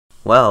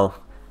Well,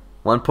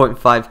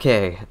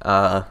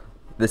 1.5k.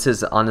 This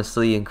is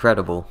honestly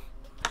incredible.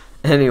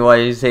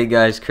 Anyways, hey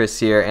guys, Chris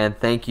here, and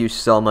thank you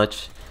so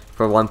much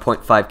for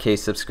 1.5k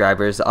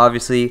subscribers.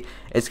 Obviously,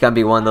 it's gonna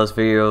be one of those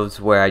videos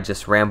where I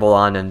just ramble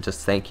on and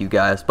just thank you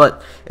guys,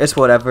 but it's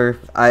whatever.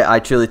 I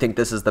truly think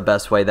this is the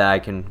best way that I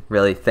can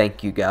really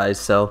thank you guys,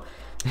 so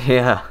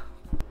yeah.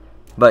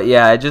 But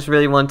yeah, I just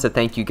really want to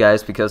thank you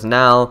guys because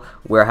now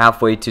we're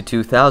halfway to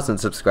 2,000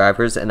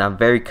 subscribers, and I'm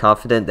very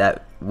confident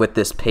that with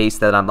this pace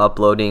that I'm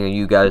uploading and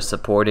you guys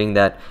supporting,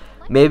 that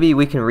maybe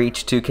we can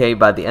reach 2k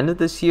by the end of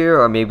this year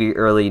or maybe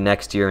early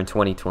next year in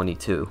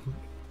 2022.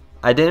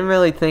 I didn't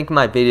really think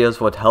my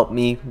videos would help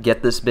me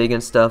get this big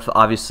and stuff.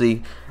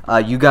 Obviously,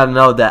 you gotta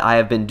know that I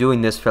have been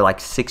doing this for like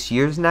 6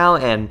 years now,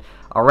 and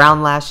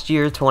around last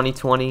year,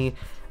 2020,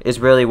 is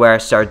really where I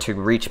started to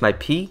reach my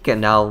peak, and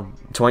now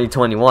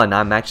 2021,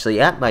 I'm actually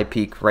at my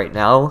peak right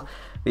now,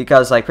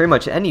 because like pretty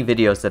much any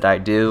videos that I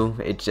do,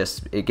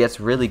 it gets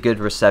really good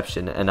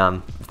reception, and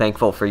I'm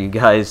thankful for you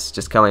guys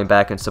just coming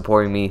back and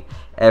supporting me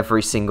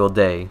every single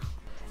day.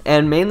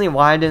 And mainly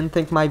why I didn't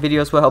think my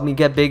videos would help me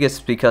get big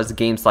is because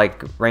games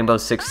like Rainbow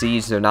Six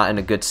Siege, they're not in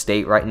a good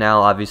state right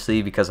now,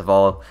 obviously, because of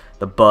all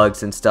the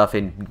bugs and stuff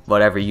and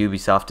whatever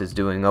Ubisoft is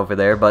doing over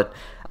there.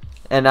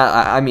 And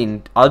I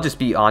mean, I'll just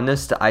be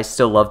honest, I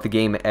still love the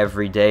game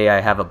every day. I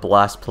have a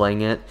blast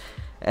playing it.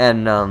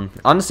 And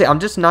honestly, I'm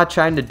just not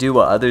trying to do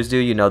what others do,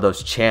 you know,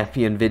 those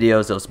champion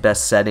videos, those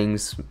best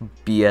settings,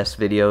 BS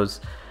videos.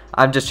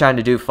 I'm just trying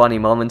to do funny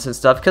moments and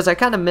stuff, because I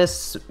kind of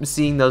miss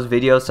seeing those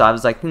videos, so I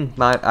was like,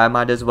 I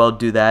might as well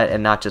do that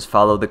and not just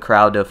follow the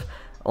crowd of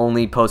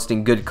only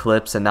posting good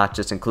clips and not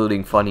just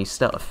including funny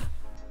stuff.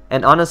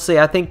 And honestly,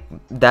 I think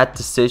that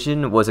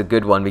decision was a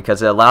good one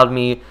because it allowed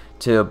me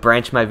to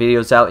branch my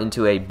videos out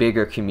into a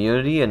bigger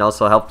community and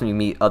also helped me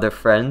meet other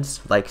friends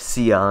like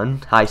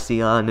Seon. Hi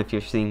Seon, if you're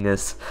seeing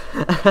this.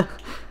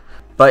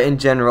 But in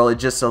general, it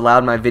just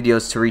allowed my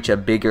videos to reach a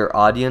bigger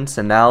audience,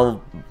 and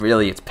now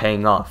really it's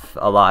paying off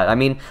a lot. I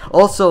mean,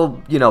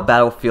 also, you know,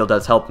 Battlefield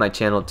has helped my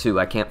channel too,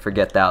 I can't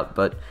forget that,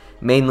 but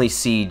mainly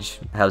Siege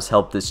has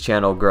helped this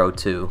channel grow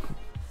too.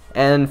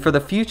 And for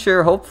the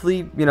future,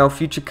 hopefully, you know,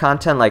 future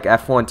content like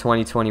F1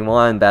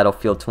 2021,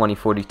 Battlefield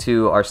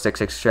 2042,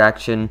 R6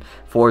 Extraction,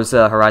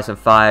 Forza Horizon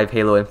 5,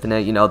 Halo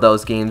Infinite, you know,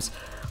 those games.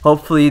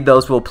 Hopefully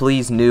those will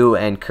please new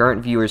and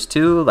current viewers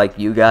too, like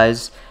you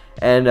guys.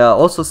 And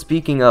also,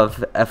 speaking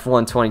of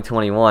F1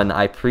 2021,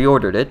 I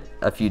pre-ordered it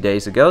a few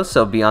days ago,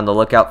 so be on the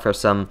lookout for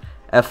some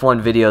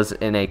F1 videos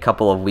in a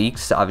couple of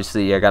weeks.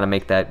 Obviously, I gotta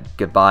make that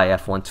goodbye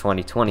F1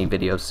 2020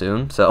 video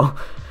soon, so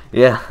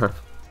yeah.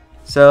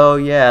 So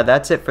yeah,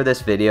 that's it for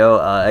this video.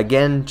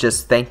 Again,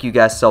 just thank you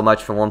guys so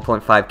much for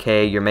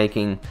 1.5k. You're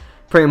making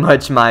pretty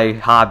much my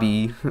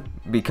hobby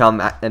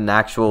become an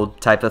actual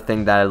type of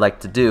thing that I like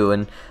to do,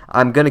 and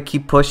I'm gonna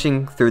keep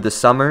pushing through the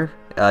summer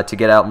to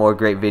get out more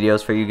great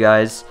videos for you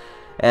guys.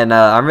 And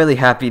I'm really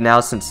happy now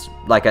since,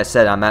 like I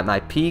said, I'm at my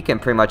peak,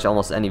 and pretty much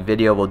almost any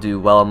video will do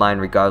well of mine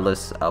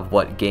regardless of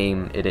what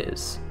game it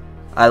is.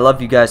 I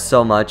love you guys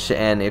so much,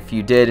 and if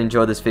you did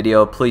enjoy this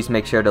video, please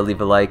make sure to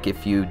leave a like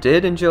if you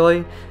did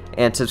enjoy,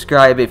 and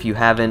subscribe if you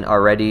haven't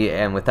already.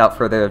 And without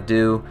further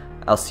ado,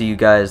 I'll see you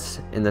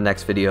guys in the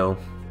next video.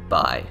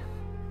 Bye.